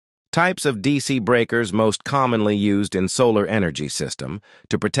Types of DC breakers most commonly used in solar energy system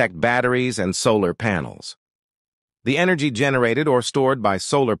to protect batteries and solar panels. The energy generated or stored by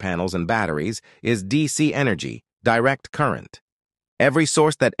solar panels and batteries is DC energy, direct current. Every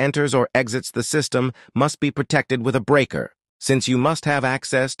source that enters or exits the system must be protected with a breaker, since you must have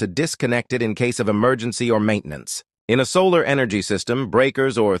access to disconnect it in case of emergency or maintenance. In a solar energy system,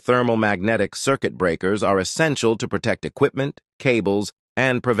 breakers or thermal-magnetic circuit breakers are essential to protect equipment, cables,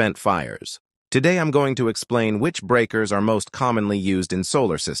 and prevent fires. Today I'm going to explain which breakers are most commonly used in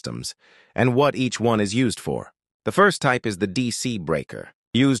solar systems and what each one is used for. The first type is the DC breaker,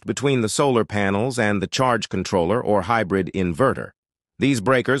 used between the solar panels and the charge controller or hybrid inverter. These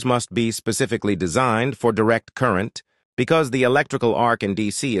breakers must be specifically designed for direct current. Because the electrical arc in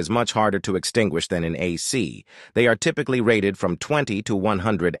DC is much harder to extinguish than in AC, they are typically rated from 20 to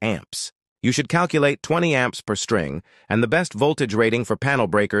 100 amps. You should calculate 20 amps per string, and the best voltage rating for panel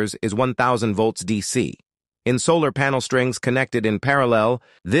breakers is 1000 volts DC. In solar panel strings connected in parallel,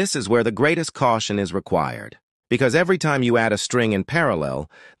 this is where the greatest caution is required. Because every time you add a string in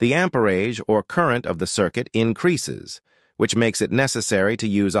parallel, the amperage or current of the circuit increases, which makes it necessary to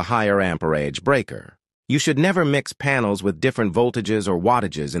use a higher amperage breaker. You should never mix panels with different voltages or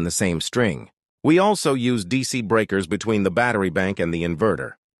wattages in the same string. We also use DC breakers between the battery bank and the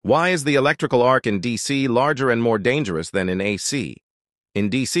inverter. Why is the electrical arc in DC larger and more dangerous than in AC? In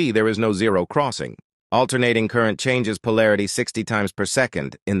DC, there is no zero crossing. Alternating current changes polarity 60 times per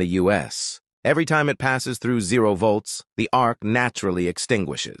second in the US. Every time it passes through 0 volts, the arc naturally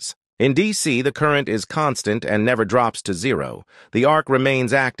extinguishes. In DC, the current is constant and never drops to 0. The arc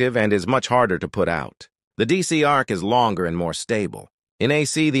remains active and is much harder to put out. The DC arc is longer and more stable. In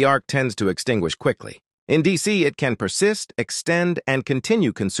AC, the arc tends to extinguish quickly. In DC, it can persist, extend, and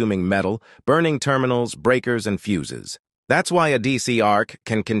continue consuming metal, burning terminals, breakers, and fuses. That's why a DC arc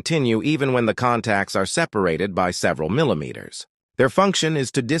can continue even when the contacts are separated by several millimeters. Their function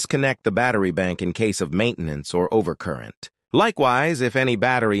is to disconnect the battery bank in case of maintenance or overcurrent. Likewise, if any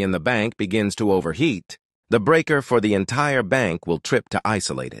battery in the bank begins to overheat, the breaker for the entire bank will trip to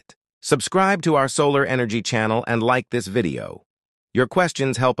isolate it. Subscribe to our solar energy channel and like this video. Your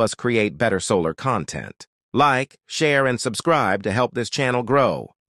questions help us create better solar content. Like, share, and subscribe to help this channel grow.